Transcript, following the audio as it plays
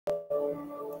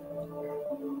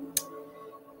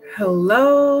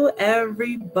Hello,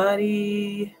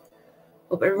 everybody.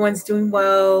 Hope everyone's doing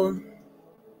well.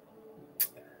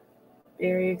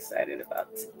 Very excited about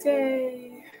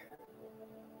today's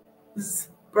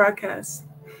broadcast.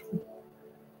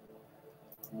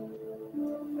 All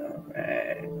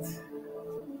right.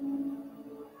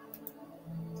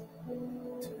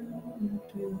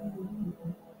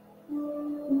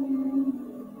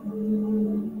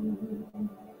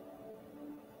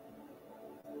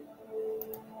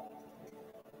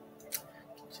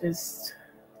 Just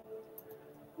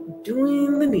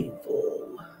doing the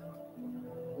needful.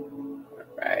 All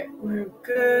right, we're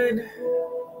good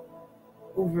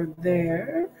over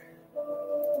there.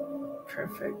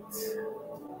 Perfect.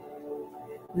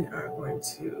 We are going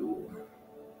to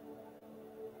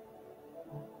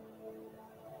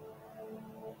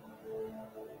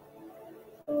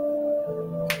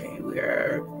we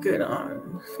are good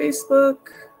on Facebook,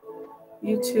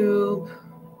 YouTube,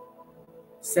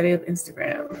 setting up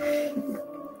Instagram.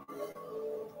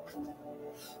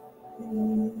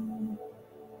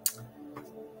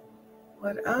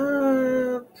 What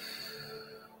up?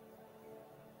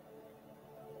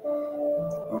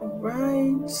 All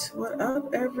right. What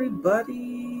up,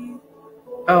 everybody?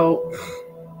 Oh,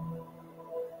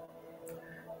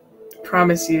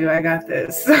 promise you, I got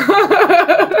this.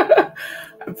 I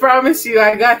promise you,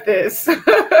 I got this.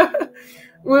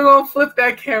 We're going to flip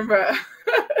that camera.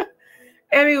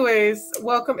 Anyways,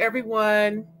 welcome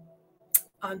everyone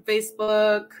on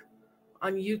Facebook,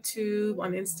 on YouTube,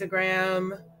 on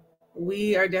Instagram.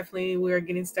 We are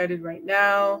getting started right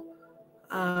now.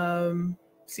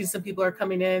 See some people are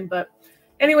coming in, but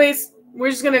anyways, we're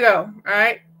just going to go. All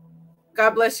right.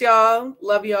 God bless y'all.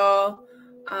 Love y'all.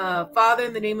 Father,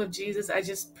 in the name of Jesus, I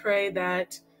just pray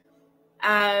that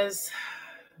as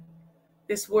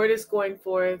this word is going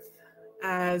forth,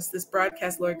 as this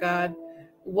broadcast, Lord God,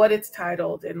 what it's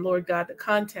titled, and Lord God, the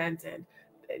content and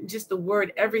just the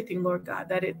word, everything, Lord God,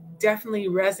 that it definitely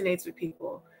resonates with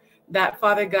people. That,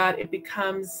 Father God, it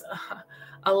becomes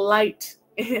a light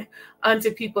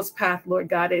unto people's path, Lord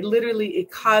God.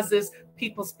 It causes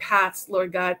people's paths,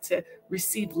 Lord God, to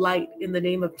receive light in the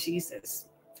name of Jesus.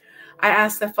 I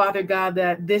ask that, Father God,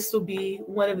 that this will be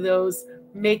one of those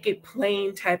make it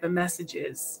plain type of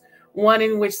messages. One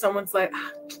in which someone's like,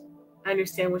 I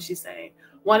understand what she's saying.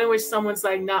 One in which someone's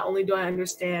like, not only do I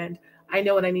understand, I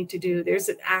know what I need to do. There's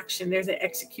an action, there's an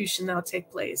execution that'll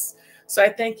take place. So I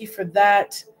thank you for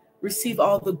that. Receive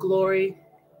all the glory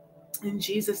in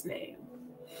Jesus' name.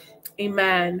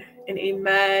 Amen and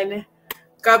amen.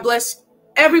 God bless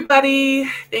everybody.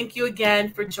 Thank you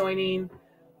again for joining.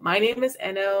 My name is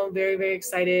Eno. Very, very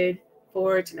excited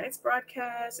for tonight's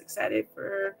broadcast. Excited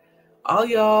for all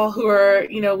y'all who are,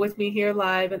 with me here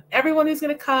live, and everyone who's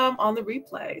going to come on the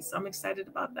replay. So I'm excited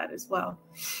about that as well.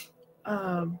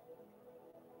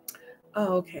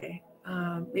 Okay.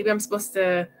 Maybe I'm supposed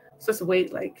to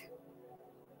wait like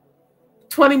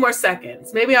 20 more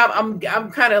seconds. Maybe I'm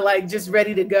kind of like just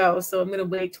ready to go. So I'm going to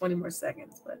wait 20 more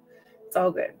seconds, but it's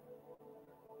all good.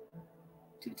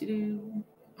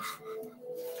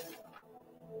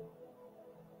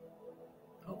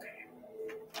 Okay.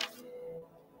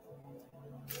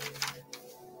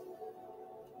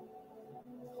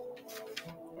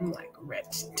 I'm like ready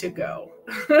to go.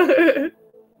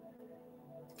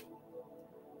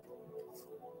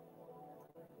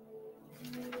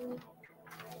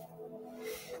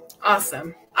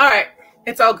 Awesome. All right.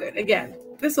 It's all good. Again,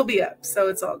 this will be up, so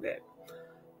it's all good.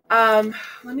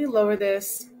 Let me lower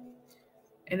this,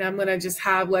 and I'm going to just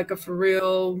have like a for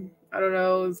real, I don't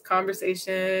know,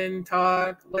 conversation,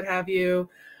 talk, what have you.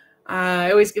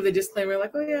 I always give the disclaimer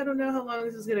like, oh yeah, I don't know how long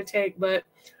this is going to take, but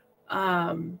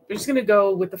we're just going to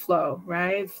go with the flow,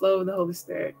 right? Flow of the Holy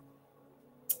Spirit.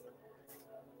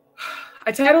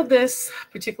 I titled this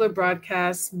particular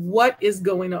broadcast, What is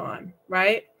Going On,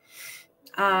 right?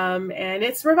 And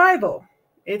it's revival.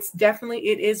 It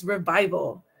is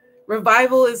revival.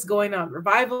 Revival is going on.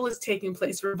 Revival is taking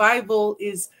place. Revival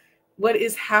is what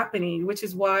is happening, which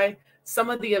is why some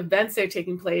of the events that are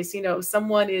taking place,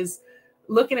 someone is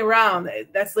looking around.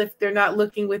 That's if they're not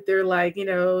looking with their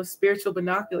spiritual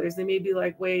binoculars. They may be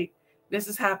like, wait, this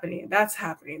is happening. That's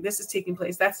happening. This is taking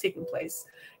place. That's taking place.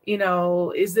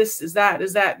 Is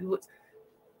that?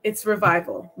 It's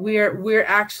revival. We're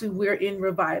in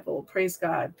revival. Praise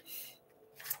God.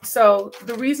 So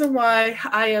the reason why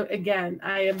I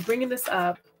am bringing this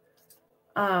up.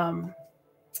 Lower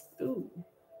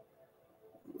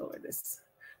this.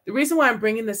 The reason why I'm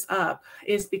bringing this up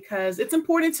is because it's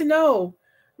important to know,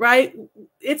 right?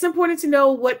 It's important to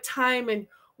know what time and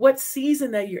what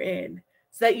season that you're in.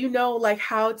 so that you know like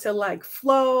how to like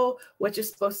flow, what you're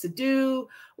supposed to do,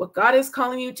 what God is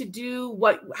calling you to do,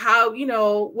 how, you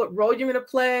know, what role you're going to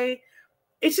play.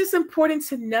 It's just important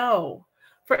to know.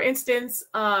 For instance,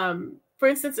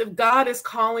 if God is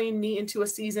calling me into a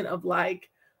season of like,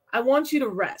 I want you to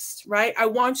rest, right? I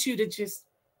want you to just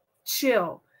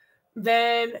chill.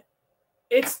 Then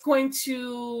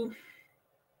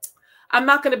I'm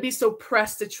not going to be so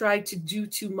pressed to try to do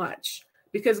too much,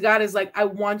 because God is like, I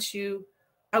want you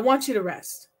to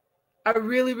rest. I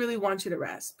really, really want you to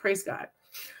rest. Praise God.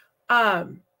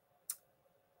 And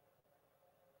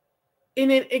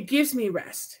it gives me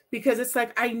rest, because it's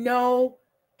like, I know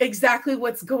exactly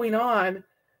what's going on,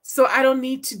 so I don't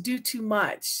need to do too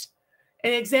much.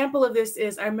 An example of this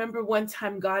is, I remember one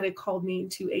time God had called me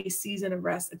into a season of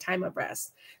rest, a time of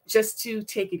rest, just to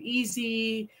take it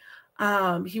easy.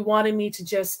 He wanted me to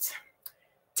just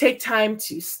take time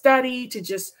to study, to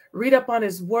just read up on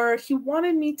his word. He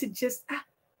wanted me to just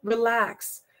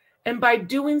relax. And by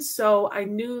doing so, I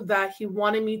knew that he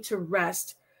wanted me to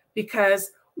rest,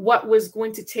 because what was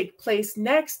going to take place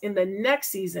next in the next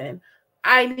season,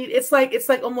 it's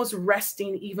like almost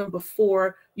resting even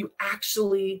before you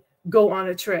actually go on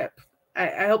a trip.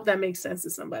 I hope that makes sense to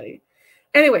somebody.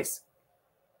 Anyways,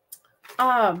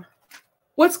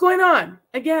 what's going on?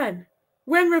 Again,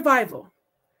 we're in revival.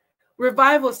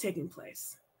 Revival is taking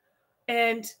place.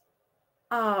 And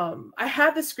I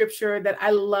have the scripture that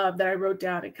I love that I wrote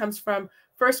down. It comes from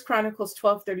 1 Chronicles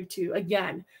 12:32.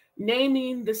 Again,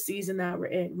 naming the season that we're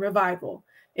in, revival.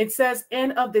 It says,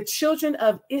 and of the children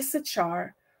of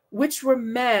Issachar, which were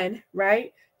men,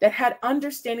 right, that had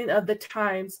understanding of the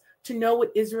times to know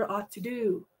what Israel ought to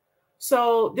do.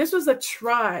 So this was a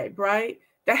tribe, right,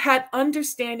 that had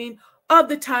understanding of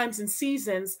the times and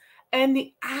seasons and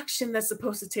the action that's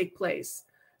supposed to take place.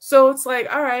 So it's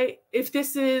like, all right, if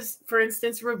this is, for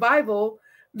instance, revival,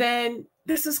 then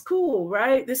this is cool,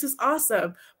 right? This is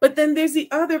awesome. But then there's the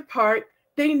other part.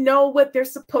 They know what they're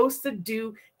supposed to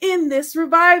do in this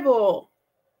revival.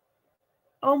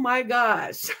 Oh my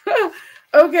gosh.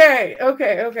 Okay.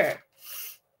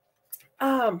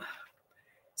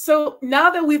 So now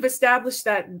that we've established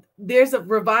that there's a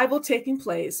revival taking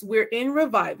place, we're in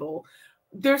revival.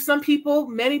 There's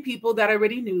many people that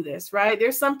already knew this, right?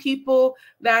 There's some people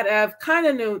that have kind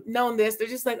of known this. They're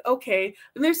just like, okay.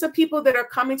 And there's some people that are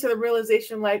coming to the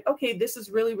realization like, okay, this is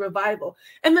really revival.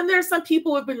 And then there's some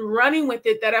people who have been running with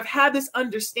it that have had this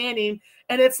understanding.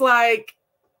 And it's like,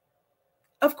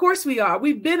 of course we are.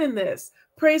 We've been in this.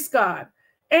 Praise God.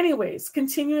 Anyways,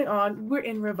 continuing on, we're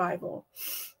in revival.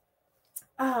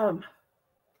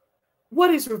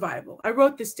 What is revival? I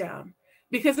wrote this down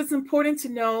because it's important to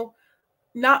know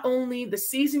not only the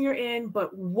season you're in,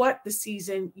 but what the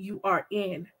season you are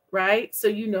in, right? So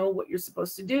you know what you're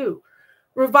supposed to do.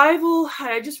 Revival,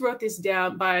 I just wrote this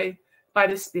down by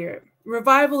the Spirit.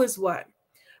 Revival is what?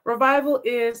 Revival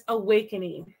is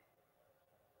awakening.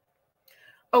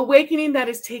 Awakening that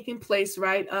is taking place,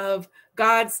 right, of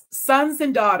God's sons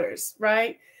and daughters,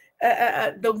 right?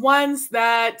 The ones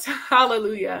that,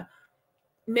 hallelujah,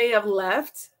 may have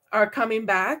left are coming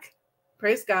back.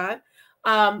 Praise God.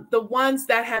 The ones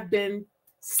that have been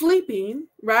sleeping,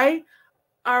 right,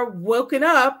 are woken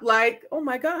up like, oh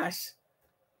my gosh,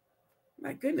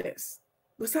 my goodness,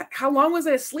 how long was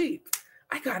I asleep?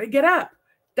 I got to get up.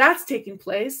 That's taking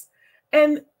place.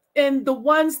 And the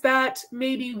ones that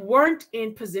maybe weren't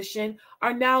in position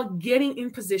are now getting in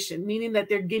position, meaning that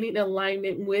they're getting in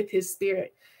alignment with his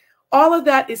Spirit. All of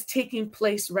that is taking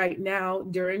place right now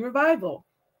during revival.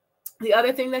 The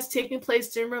other thing that's taking place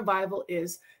during revival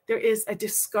is there is a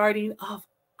discarding of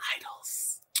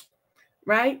idols,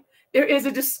 right? There is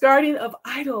a discarding of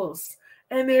idols,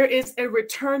 and there is a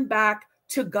return back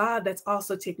to God that's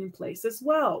also taking place as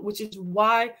well, which is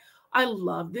why I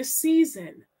love this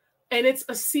season. And it's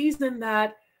a season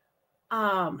that,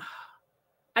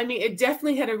 it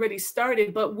definitely had already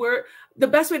started, but the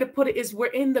best way to put it is we're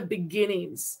in the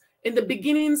beginnings. And the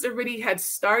beginnings already had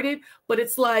started, but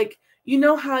it's like, you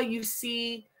know how you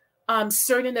see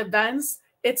certain events?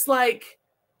 It's like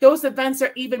those events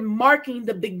are even marking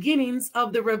the beginnings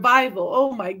of the revival.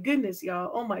 Oh my goodness,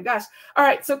 y'all. Oh my gosh. All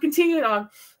right, so continuing on.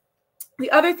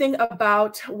 The other thing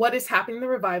about what is happening in the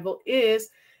revival is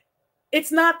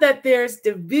it's not that there's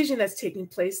division that's taking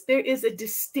place. There is a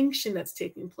distinction that's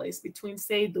taking place between,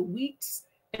 say, the wheats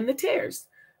and the tares.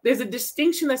 There's a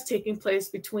distinction that's taking place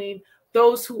between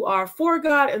those who are for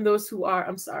God and those who are,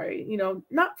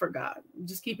 not for God. I'm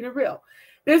just keeping it real.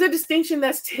 There's a distinction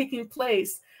that's taking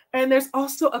place. And there's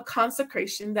also a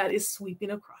consecration that is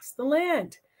sweeping across the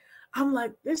land. I'm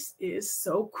like, this is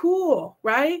so cool,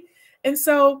 right? And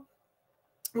so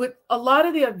with a lot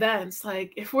of the events,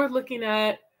 like if we're looking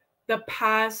at the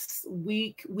past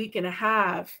week, week and a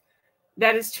half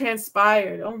that has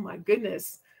transpired, oh my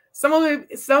goodness.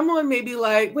 Someone may be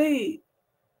like, wait,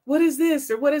 what is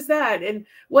this or what is that and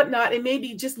whatnot, and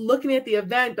maybe just looking at the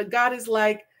event, but God is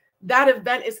like, that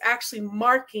event is actually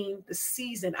marking the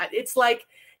season. It's like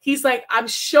he's like, I'm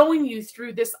showing you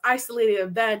through this isolated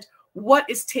event what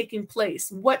is taking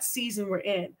place, what season we're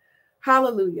in.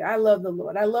 Hallelujah. I love the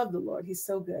Lord. I love the Lord. He's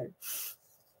so good.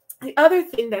 The other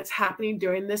thing that's happening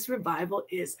during this revival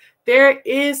is there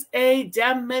is a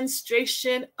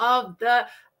demonstration of the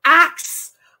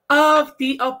Acts of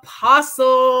the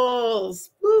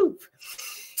Apostles. Woo.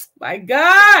 My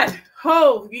God.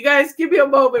 Oh, you guys give me a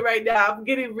moment right now. I'm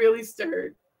getting really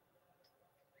stirred.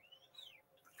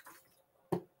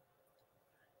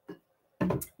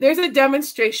 There's a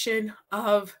demonstration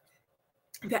of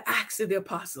the Acts of the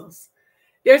Apostles.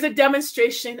 There's a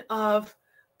demonstration of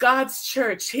God's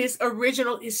church, his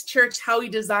church, how he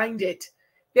designed it.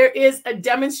 There is a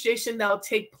demonstration that will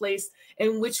take place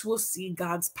in which we'll see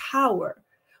God's power.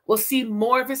 We'll see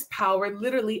more of his power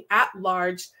literally at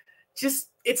large. Just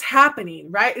it's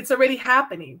happening, right? It's already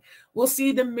happening. We'll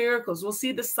see the miracles. We'll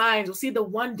see the signs. We'll see the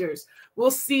wonders.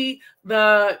 We'll see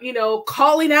the,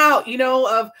 calling out,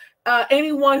 of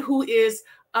anyone who is,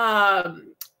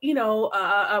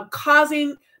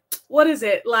 causing, what is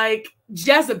it? Like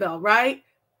Jezebel, right?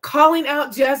 Calling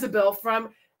out Jezebel from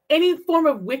any form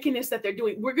of wickedness that they're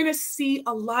doing. We're going to see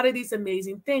a lot of these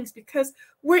amazing things because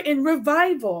we're in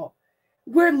revival.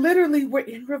 We're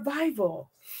in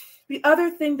revival. The other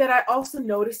thing that I also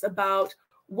noticed about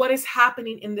what is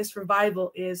happening in this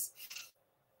revival is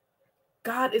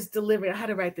God is delivering. I had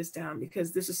to write this down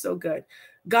because this is so good.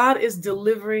 God is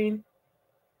delivering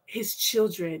his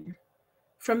children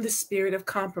from the spirit of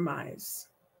compromise.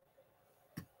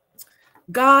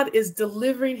 God is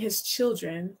delivering his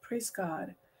children, praise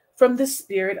God, from the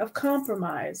spirit of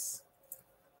compromise.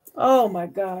 Oh my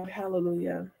God,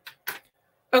 hallelujah.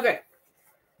 Okay.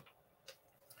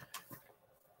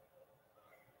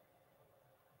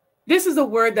 This is a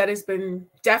word that has been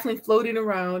definitely floating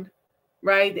around,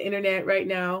 right? The internet right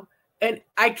now. And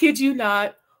I kid you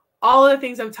not, all of the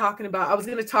things I'm talking about, I was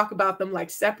going to talk about them like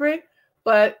separate,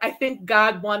 but I think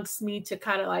God wants me to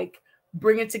kind of like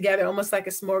bring it together almost like a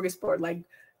smorgasbord, like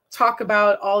talk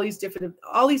about all these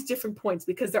different points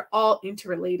because they're all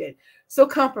interrelated. So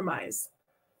compromise.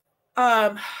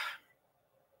 There's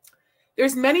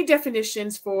many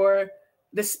definitions for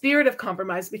the spirit of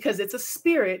compromise because it's a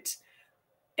spirit.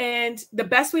 And the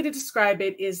best way to describe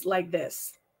it is like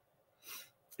this.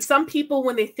 Some people,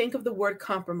 when they think of the word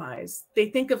compromise, they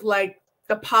think of like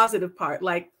the positive part,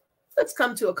 like let's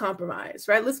come to a compromise,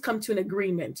 right? Let's come to an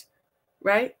agreement,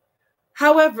 right?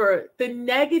 However, the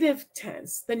negative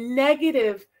tense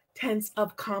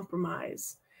of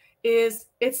compromise is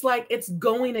it's like it's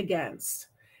going against.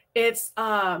 It's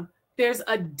there's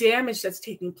a damage that's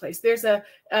taking place.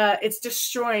 It's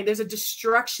destroying. There's a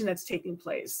destruction that's taking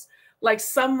place. Like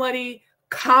somebody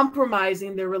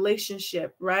compromising their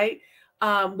relationship, right?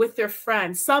 With their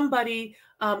friends, somebody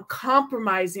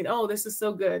compromising. Oh, this is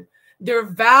so good. Their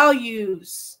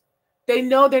values. They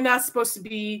know they're not supposed to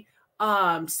be,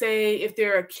 say, if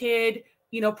they're a kid,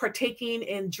 partaking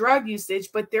in drug usage,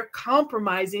 but they're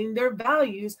compromising their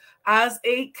values as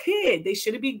a kid. They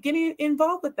shouldn't be getting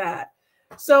involved with that.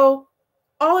 So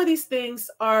all of these things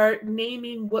are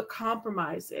naming what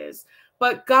compromise is.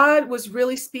 But God was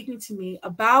really speaking to me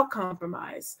about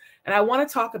compromise. And I want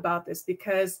to talk about this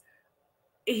because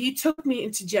he took me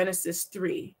into Genesis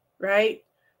 3, right?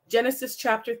 Genesis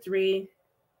chapter 3.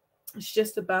 It's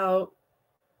just about,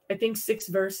 I think, 6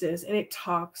 verses. And it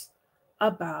talks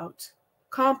about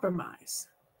compromise.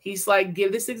 He's like,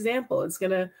 give this example. It's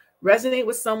going to resonate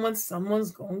with someone. Someone's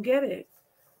going to get it.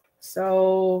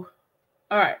 So,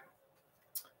 all right.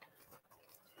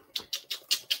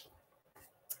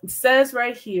 It says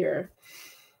right here,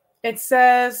 it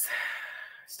says,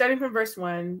 starting from verse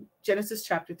 1, Genesis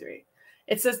chapter 3,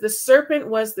 it says, the serpent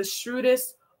was the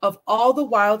shrewdest of all the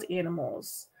wild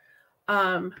animals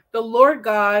the Lord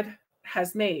God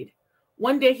has made.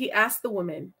 One day he asked the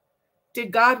woman,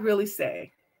 did God really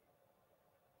say?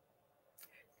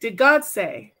 Did God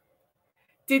say?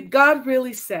 Did God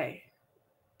really say?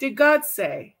 Did God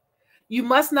say, you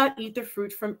must not eat the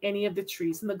fruit from any of the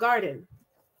trees in the garden?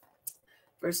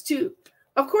 Verse 2,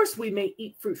 of course we may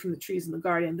eat fruit from the trees in the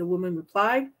garden. The woman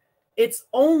replied, it's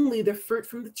only the fruit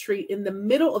from the tree in the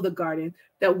middle of the garden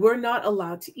that we're not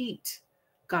allowed to eat.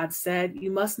 God said, you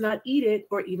must not eat it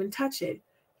or even touch it.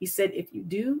 He said, if you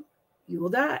do, you will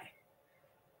die.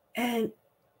 And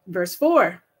verse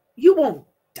 4, you won't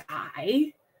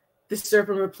die. The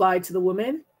serpent replied to the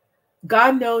woman,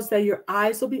 God knows that your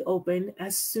eyes will be open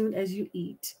as soon as you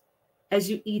eat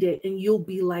it, and you'll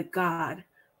be like God,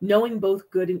 knowing both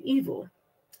good and evil.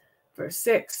 Verse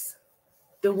 6,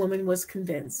 the woman was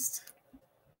convinced.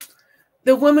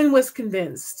 The woman was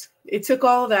convinced. It took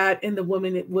all that, and the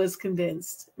woman was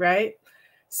convinced, right?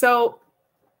 So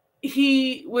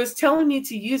he was telling me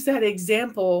to use that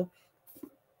example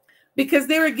because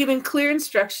they were given clear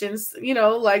instructions,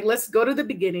 like, let's go to the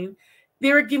beginning.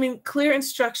 They were giving clear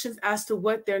instructions as to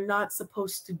what they're not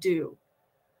supposed to do,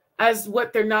 as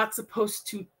what they're not supposed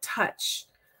to touch,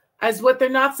 as what they're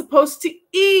not supposed to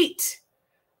eat.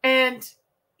 And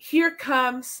here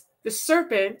comes the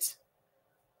serpent,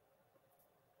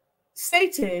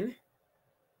 Satan,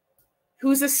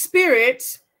 who's a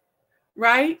spirit,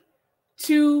 right,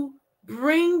 to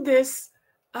bring this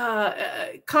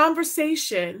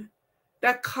conversation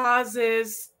that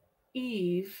causes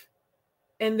Eve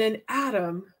and then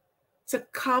Adam to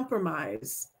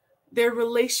compromise their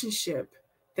relationship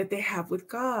that they have with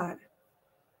God.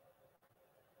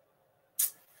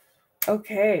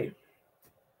 Okay.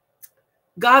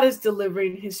 God is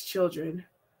delivering his children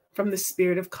from the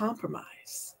spirit of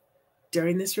compromise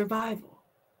during this revival.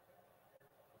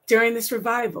 During this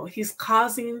revival, he's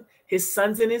causing his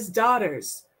sons and his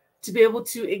daughters to be able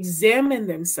to examine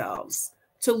themselves,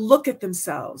 to look at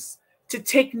themselves, to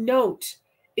take note.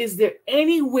 Is there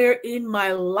anywhere in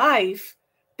my life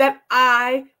that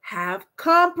I have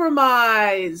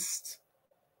compromised?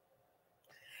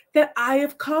 That I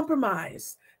have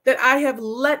compromised, that I have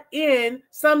let in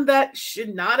some that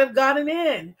should not have gotten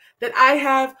in, that I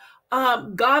have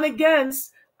gone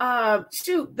against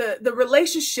the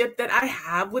relationship that I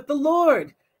have with the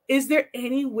Lord. Is there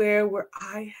anywhere where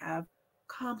I have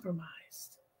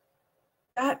compromised?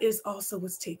 That is also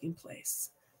what's taking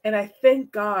place. And I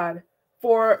thank God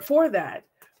for that,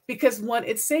 because one,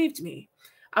 it saved me.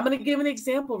 I'm going to give an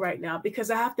example right now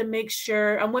because I have to make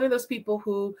sure. I'm one of those people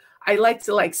who I like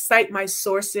to cite my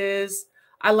sources.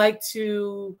 I like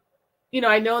to,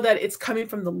 I know that it's coming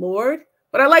from the Lord,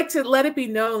 but I like to let it be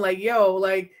known,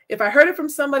 if I heard it from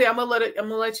somebody, I'm going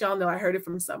to let y'all know I heard it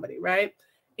from somebody, right?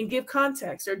 And give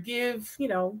context or give,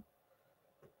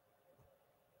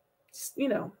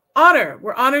 honor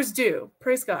where honor's due.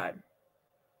 Praise God.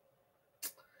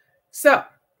 So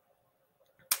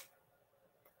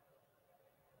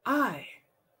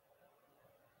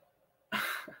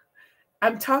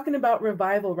I'm talking about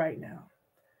revival right now,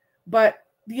 but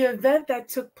the event that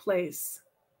took place,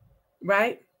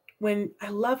 right? When I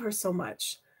love her so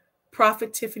much,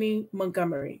 Prophet Tiffany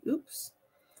Montgomery.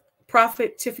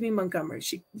 Prophet Tiffany Montgomery.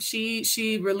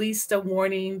 She released a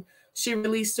warning. She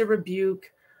released a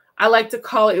rebuke. I like to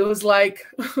call it was like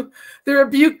the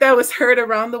rebuke that was heard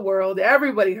around the world.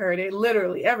 Everybody heard it,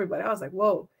 literally everybody. I was like,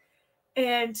 whoa.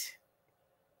 And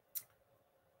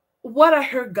what I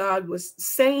heard God was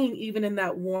saying, even in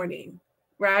that warning,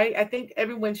 right? I think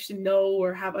everyone should know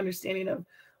or have understanding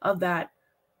of that,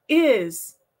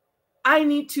 is I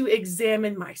need to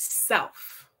examine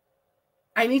myself.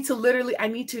 I need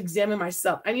to examine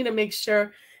myself. I need to make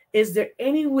sure, is there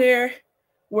anywhere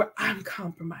where I'm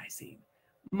compromising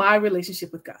my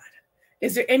relationship with God?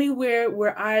 Is there anywhere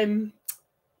where I'm,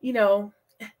 you know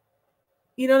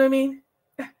what I mean?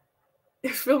 You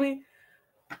feel me?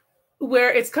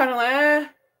 Where it's kind of like,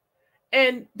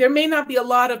 and there may not be a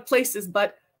lot of places,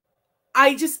 but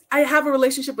I have a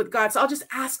relationship with God. So I'll just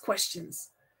ask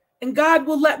questions and God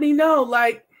will let me know,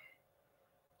 like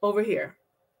over here.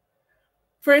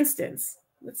 For instance,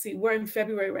 let's see, we're in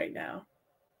February right now.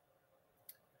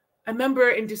 I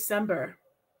remember in December,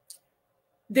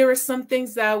 there were some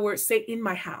things that were, say, in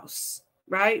my house,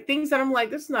 right? Things that I'm like,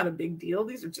 this is not a big deal.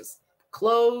 These are just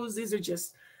clothes. These are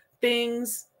just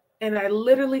things. And I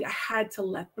had to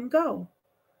let them go.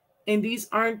 And these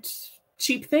aren't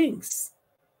cheap things.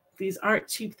 These aren't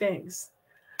cheap things.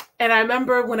 And I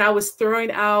remember when I was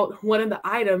throwing out one of the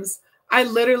items, I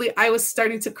was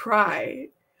starting to cry.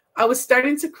 I was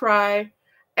starting to cry.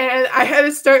 And I had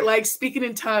to start speaking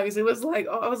in tongues. It was like,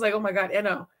 I was like, oh my God,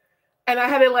 Eno. And I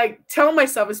had to tell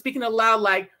myself and speaking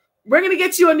aloud, we're going to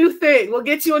get you a new thing. We'll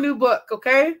get you a new book.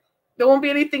 Okay. There won't be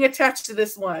anything attached to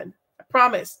this one. I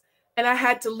promise. And I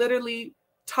had to literally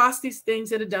toss these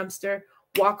things in a dumpster,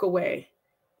 walk away.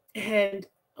 And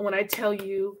when I tell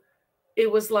you, it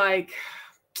was like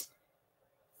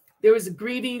there was a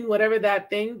grieving, whatever that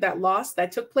thing, that loss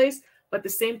that took place. But at the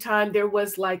same time, there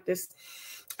was this,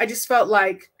 I just felt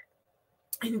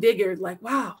invigorated,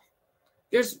 wow,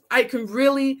 I can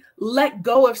really let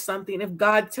go of something if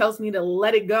God tells me to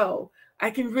let it go. I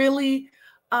can really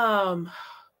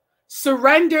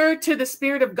surrender to the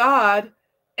Spirit of God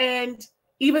And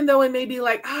even though it may be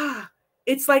like,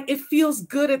 it's like, it feels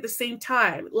good at the same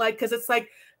time. Like, because it's like,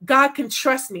 God can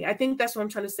trust me. I think that's what I'm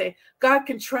trying to say. God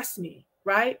can trust me,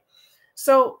 right?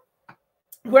 So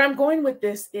where I'm going with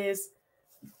this is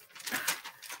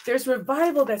there's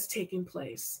revival that's taking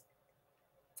place.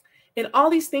 And all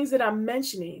these things that I'm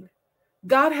mentioning,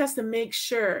 God has to make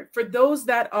sure for those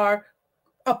that are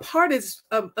a part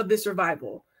of this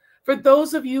revival, for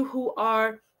those of you who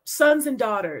are sons and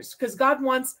daughters, because God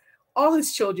wants all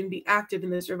his children to be active in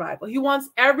this revival. He wants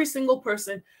every single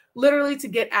person literally to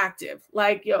get active.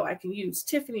 Like, yo, I can use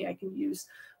Tiffany, I can use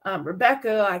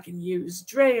Rebecca, I can use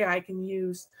Drea, I can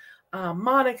use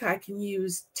Monica, I can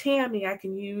use Tammy, I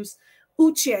can use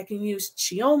Uche, I can use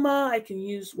Chioma, I can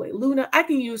use Wayluna, I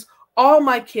can use all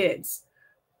my kids.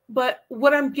 But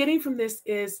what I'm getting from this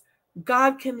is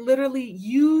God can literally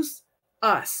use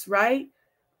us, right?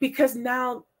 Because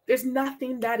now there's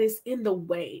nothing that is in the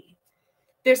way.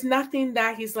 There's nothing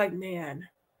that he's like, man,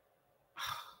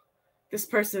 this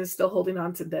person is still holding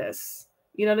on to this.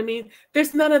 You know what I mean?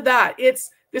 There's none of that.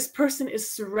 It's this person is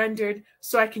surrendered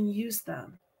so I can use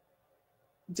them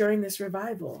during this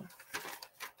revival.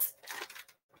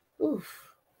 Oof.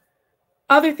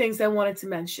 Other things I wanted to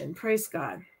mention, praise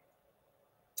God.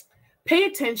 Pay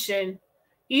attention,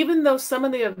 even though some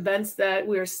of the events that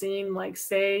we're seeing, like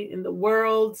say in the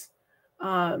world,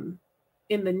 in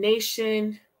the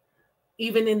nation,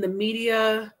 even in the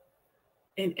media,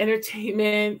 in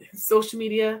entertainment, social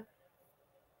media,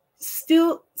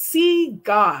 still see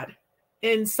God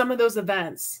in some of those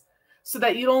events so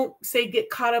that you don't say get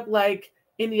caught up like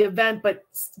in the event, but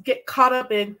get caught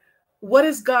up in what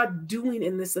is God doing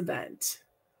in this event?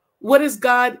 What is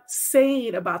God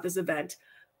saying about this event?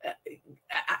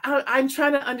 I'm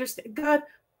trying to understand, God,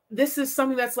 this is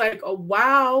something that's like, oh,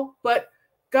 wow, but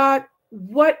God,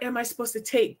 what am I supposed to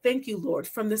take? Thank you, Lord,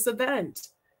 from this event.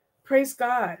 Praise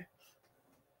God.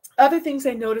 Other things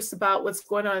I noticed about what's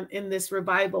going on in this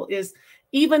revival is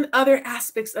even other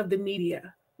aspects of the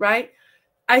media, right?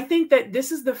 I think that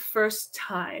this is the first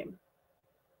time,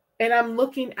 and I'm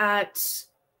looking at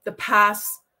the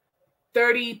past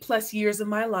 30 plus years of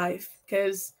my life,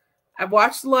 because I've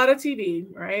watched a lot of TV,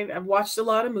 right? I've watched a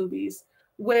lot of movies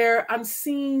where I'm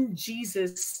seeing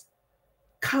Jesus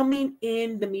coming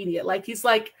in the media. Like he's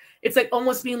like, it's like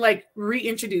almost being like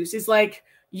reintroduced. He's like,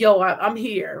 yo, I'm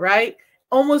here, right?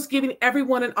 Almost giving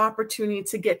everyone an opportunity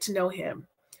to get to know him.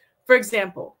 For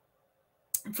example,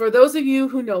 for those of you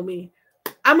who know me,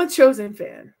 I'm a Chosen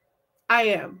fan. I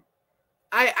am.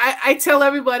 I tell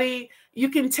everybody, you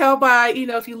can tell by,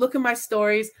 if you look at my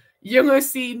stories, you're going to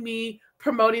see me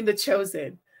promoting The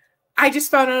Chosen. I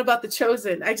just found out about The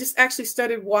Chosen. I just actually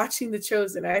started watching The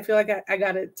Chosen. I feel like I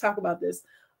got to talk about this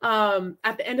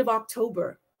at the end of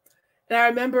October. And I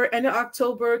remember end of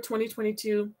October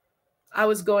 2022, I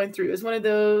was going through. It was one of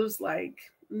those like,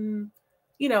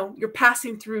 you're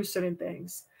passing through certain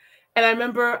things. And I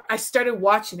remember I started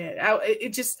watching it.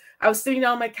 I was sitting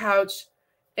on my couch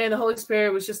and the Holy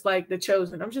Spirit was just like, The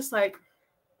Chosen. I'm just like,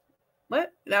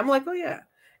 what? And I'm like, oh yeah.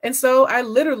 And so I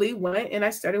literally went and I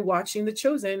started watching The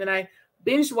Chosen, and I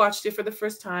binge watched it for the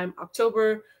first time,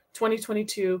 October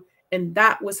 2022. And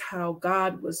that was how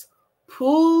God was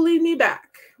pulling me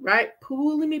back, right?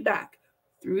 Pulling me back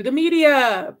through the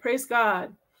media. Praise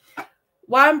God.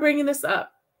 Why I'm bringing this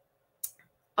up.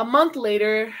 A month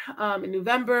later, in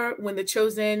November, when The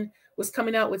Chosen was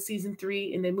coming out with season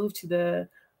 3 and they moved to the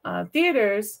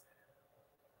theaters,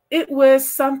 it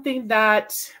was something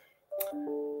that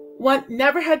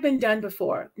never had been done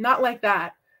before. Not like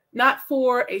that. Not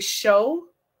for a show.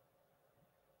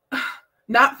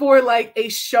 Not for like a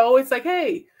show. It's like,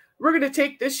 hey, we're going to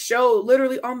take this show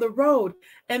literally on the road.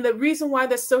 And the reason why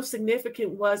that's so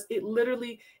significant was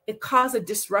it caused a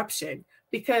disruption,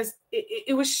 because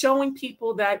it was showing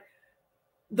people that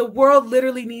the world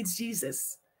literally needs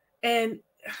Jesus. And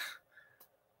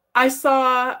I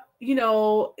saw,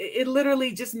 it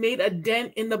literally just made a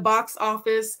dent in the box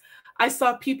office. I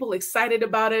saw people excited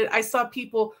about it. I saw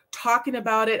people talking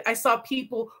about it. I saw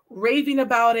people raving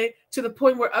about it to the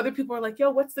point where other people are like, yo,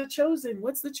 what's The Chosen?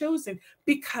 What's The Chosen?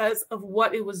 Because of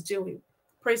what it was doing.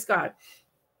 Praise God.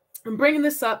 I'm bringing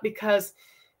this up because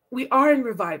we are in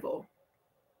revival.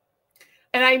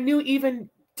 And I knew even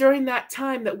during that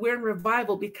time that we're in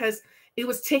revival because it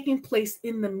was taking place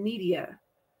in the media.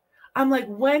 I'm like,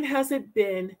 when has it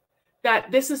been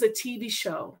that this is a TV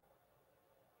show?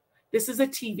 This is a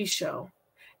TV show.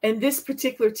 And this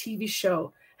particular TV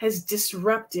show has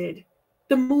disrupted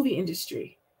the movie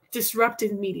industry,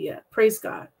 disrupted media. Praise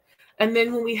God. And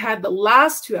then when we had the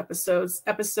last 2 episodes,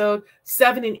 episode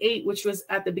 7 and 8, which was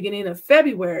at the beginning of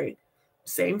February,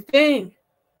 same thing.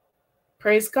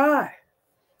 Praise God.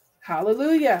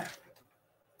 Hallelujah.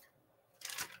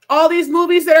 All these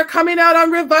movies that are coming out on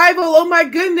revival. Oh my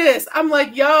goodness. I'm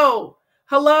like, yo,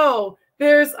 hello.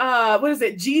 There's what is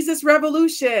it? Jesus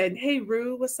Revolution. Hey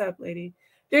Rue, what's up, lady?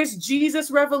 There's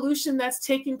Jesus Revolution that's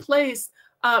taking place.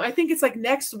 I think it's like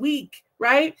next week,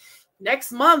 right?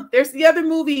 Next month. There's the other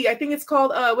movie. I think it's called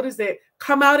what is it?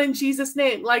 Come Out in Jesus'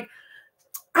 Name. Like,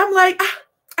 I'm like,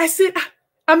 I said,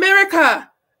 America,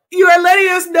 you are letting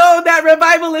us know that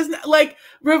revival is like,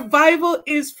 revival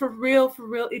is for real, for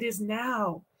real. It is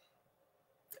now.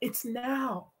 It's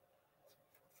now.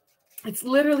 It's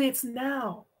literally, it's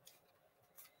now.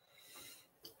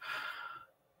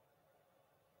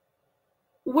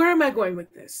 Where am I going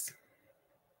with this?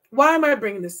 Why am I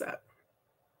bringing this up?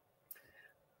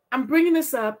 I'm bringing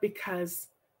this up because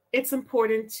it's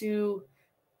important to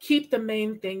keep the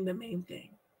main thing the main thing.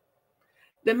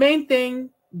 The main thing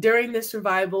during this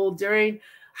revival, during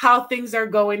how things are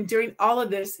going, during all of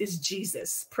this is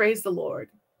Jesus. Praise the Lord,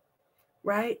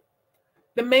 right?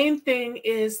 The main thing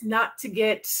is not to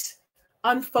get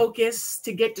unfocused,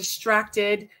 to get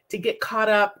distracted, to get caught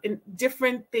up in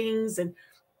different things. And,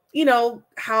 you know,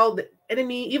 how the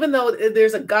enemy, even though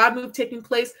there's a God move taking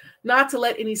place, not to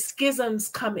let any schisms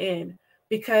come in,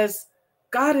 because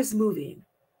God is moving.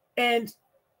 And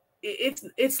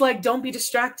it's like, don't be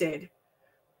distracted.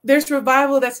 There's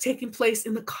revival that's taking place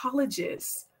in the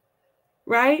colleges,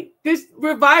 right? There's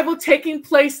revival taking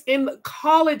place in the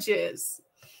colleges.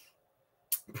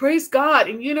 Praise God,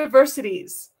 in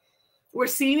universities. We're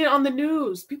seeing it on the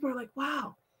news. People are like,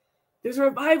 wow, there's a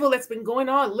revival that's been going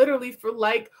on literally for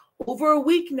like over a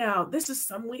week now. This is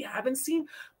something we haven't seen.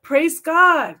 Praise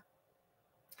God.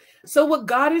 So what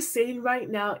God is saying right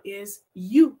now is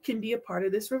you can be a part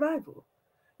of this revival.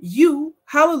 You,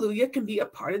 hallelujah, can be a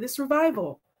part of this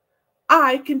revival.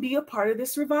 I can be a part of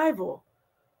this revival.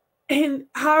 And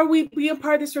how are we being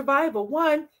part of this revival?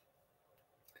 One,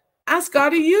 ask God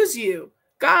to use you.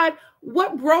 God,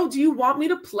 what role do you want me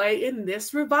to play in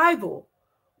this revival?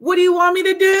 What do you want me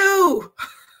to do?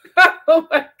 Oh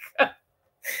my God.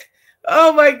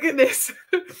 Oh my goodness.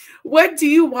 What do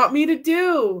you want me to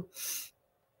do?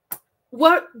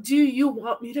 What do you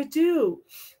want me to do?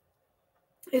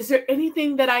 Is there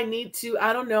anything that I need to,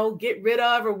 I don't know, get rid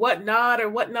of or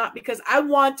whatnot? Because I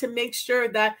want to make sure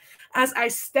that as I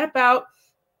step out,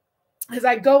 as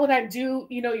I go and I do,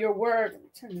 you know, your word. Let me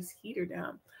turn this heater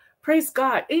down. Praise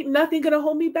God. Ain't nothing going to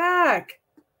hold me back.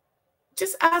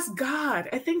 Just ask God.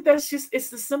 I think that's just,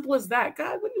 it's as simple as that.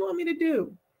 God, what do you want me to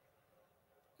do?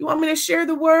 You want me to share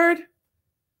the word?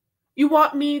 You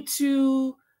want me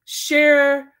to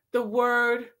share the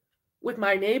word with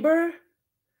my neighbor?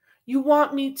 You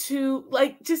want me to,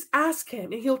 like, just ask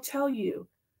him and he'll tell you,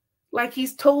 like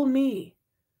he's told me.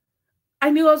 I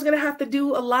knew I was going to have to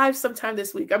do a live sometime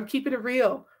this week. I'm keeping it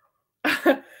real.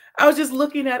 I was just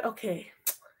looking at, okay,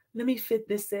 let me fit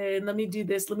this in. Let me do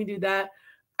this. Let me do that.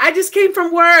 I just came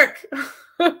from work.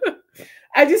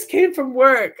 I just came from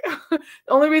work. The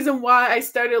only reason why I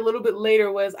started a little bit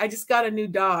later was I just got a new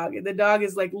dog. And the dog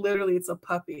is like, literally, it's a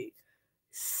puppy.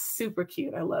 Super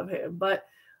cute. I love him. But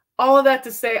all of that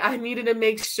to say, I needed to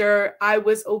make sure I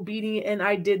was obedient and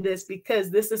I did this because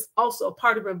this is also a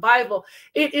part of revival.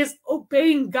 It is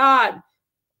obeying God,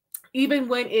 even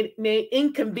when it may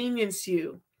inconvenience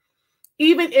you.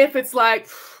 Even if it's like,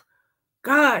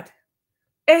 God,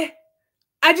 I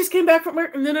just came back from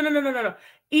work. No.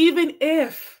 Even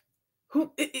if,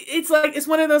 it's like, it's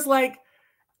one of those, like,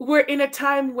 we're in a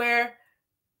time where,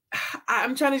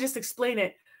 I'm trying to just explain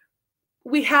it.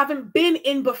 We haven't been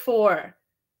in before.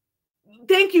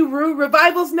 Thank you, Rue.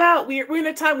 Revival's now. We're in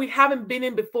a time we haven't been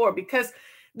in before because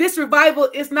this revival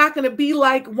is not going to be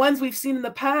like ones we've seen in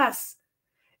the past.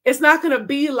 It's not going to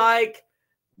be like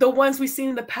the ones we've seen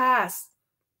in the past.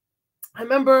 I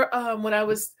remember when I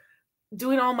was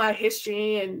doing all my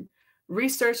history and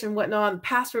research and whatnot on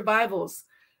past revivals.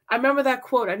 I remember that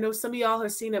quote. I know some of y'all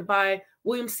have seen it by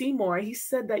William Seymour. He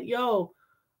said that,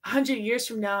 100 years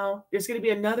from now, there's going to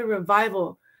be another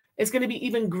revival. It's going to be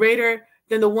even greater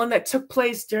than the one that took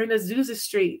place during Azusa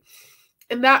Street.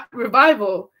 And that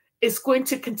revival is going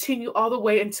to continue all the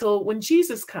way until when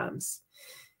Jesus comes.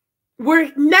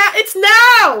 It's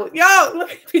now. Yo, let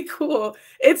me be cool.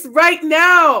 It's right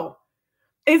now.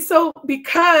 And so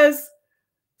because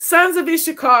sons of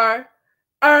Issachar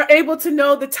are able to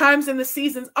know the times and the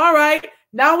seasons, all right,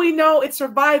 now we know it's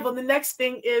revival. The next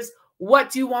thing is,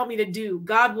 what do you want me to do?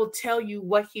 God will tell you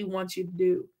what he wants you to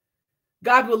do.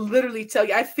 God will literally tell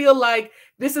you. I feel like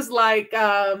this is like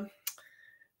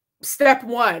step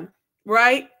one,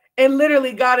 right? And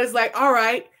literally God is like, all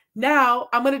right, now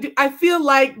I'm going to do, I feel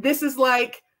like this is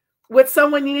like what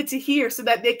someone needed to hear so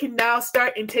that they can now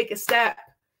start and take a step.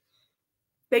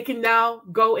 They can now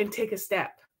go and take a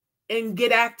step and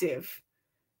get active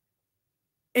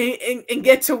and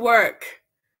get to work,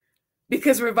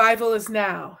 because revival is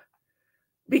now.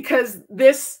 Because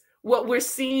this, what we're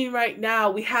seeing right now,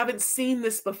 we haven't seen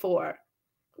this before.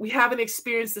 We haven't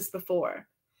experienced this before.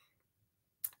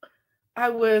 I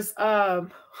was,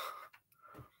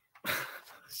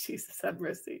 Jesus have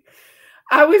mercy.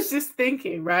 I was just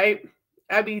thinking, right?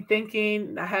 I'd be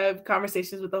thinking, I have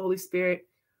conversations with the Holy Spirit.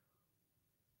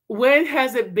 When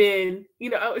has it been,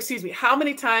 how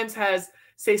many times has,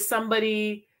 say,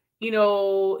 somebody,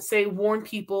 say, warn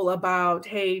people about,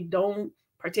 hey, don't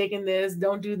partake in this,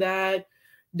 don't do that,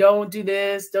 don't do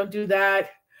this, don't do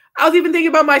that. I was even thinking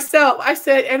about myself. I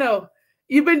said, Eno,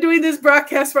 you've been doing this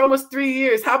broadcast for almost 3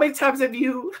 years. How many times have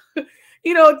you,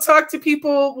 talked to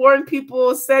people, warned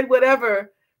people, said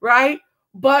whatever, right?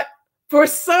 But for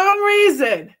some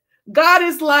reason, God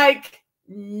is like,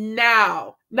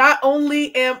 now, not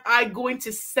only am I going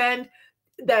to send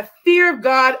that fear of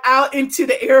God out into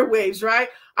the airwaves, right?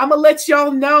 I'm going to let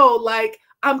y'all know, like,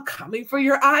 I'm coming for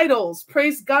your idols.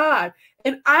 Praise God.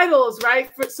 And idols, right?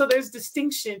 So there's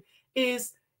distinction,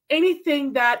 is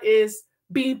anything that is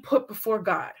being put before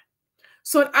God.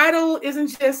 So an idol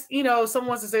isn't just, someone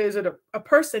wants to say, is it a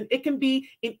person? It can be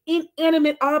an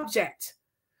inanimate object.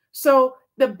 So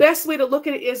the best way to look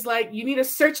at it is like, you need to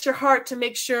search your heart to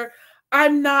make sure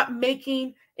I'm not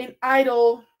making an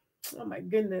idol. Oh my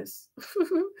goodness.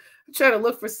 I'm trying to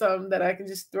look for some that I can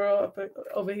just throw up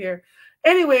over here.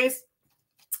 Anyways,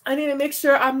 I need to make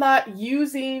sure I'm not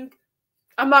making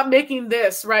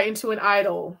this right into an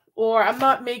idol, or I'm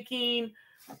not making,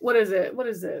 what is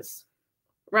this?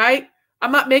 Right?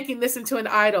 I'm not making this into an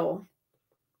idol.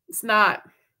 It's not.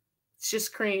 It's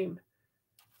just cream.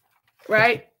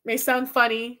 Right? May sound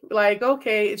funny, like,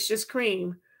 okay, it's just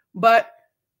cream, but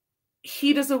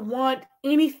he doesn't want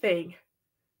anything,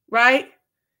 right?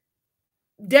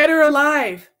 Dead or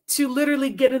alive, to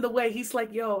literally get in the way. He's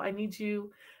like, yo, I need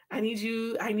you, and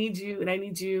I need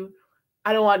you.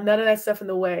 I don't want none of that stuff in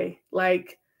the way.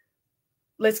 Like,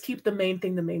 let's keep the main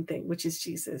thing, which is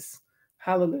Jesus.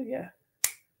 Hallelujah.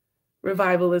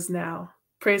 Revival is now.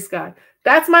 Praise God.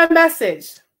 That's my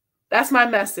message.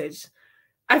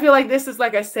 I feel like this is,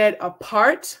 like I said, a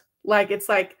part. Like, it's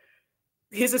like,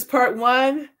 his is part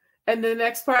 1. And the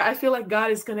next part, I feel like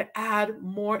God is going to add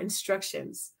more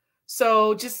instructions.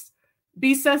 So just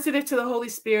be sensitive to the Holy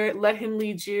Spirit. Let him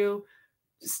lead you.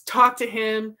 Just talk to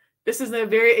him. This is a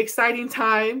very exciting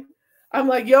time. I'm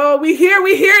like, yo, we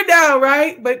here now,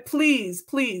 right? But please,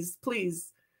 please,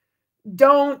 please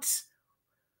don't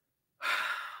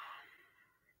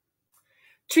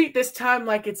treat this time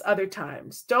like it's other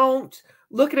times. Don't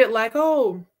look at it like,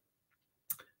 oh,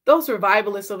 those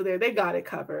revivalists over there, they got it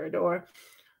covered. Or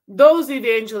those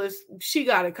evangelists, she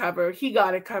got it covered, he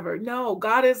got it covered. No,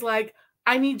 God is like,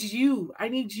 I need you. I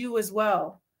need you as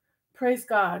well. Praise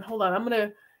God. Hold on. I'm going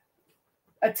to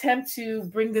attempt to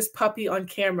bring this puppy on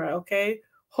camera, okay?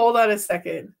 Hold on a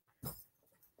second.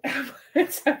 I'm going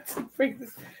to attempt to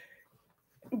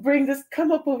bring this,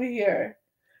 come up over here.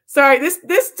 Sorry,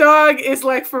 this dog is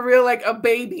like, for real, like a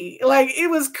baby. Like, it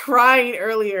was crying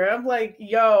earlier. I'm like,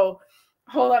 yo,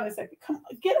 hold on a second. Come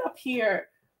on, get up here.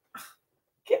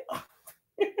 Get up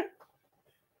here.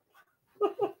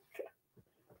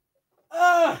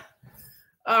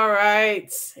 All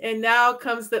right. And now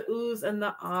comes the oohs and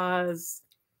the ahs.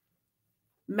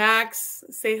 Max,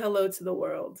 say hello to the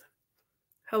world.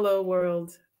 Hello,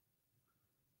 world.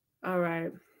 All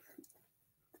right.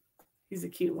 He's a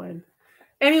cute one.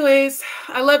 Anyways,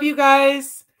 I love you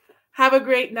guys. Have a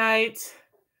great night.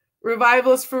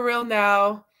 Revival's for real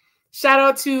now. Shout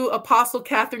out to Apostle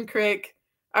Catherine Crick.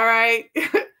 All right.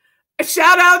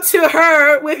 Shout out to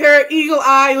her with her eagle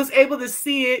eye, was able to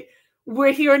see it.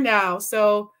 We're here now.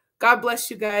 So God bless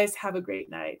you guys. Have a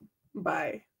great night.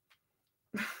 Bye.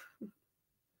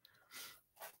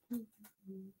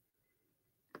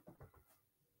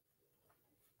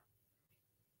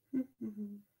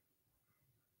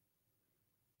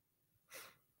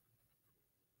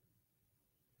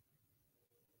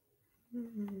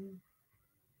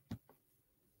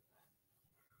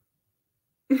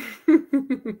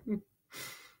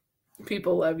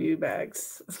 People love you,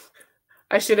 Max.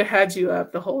 I should have had you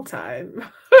up the whole time.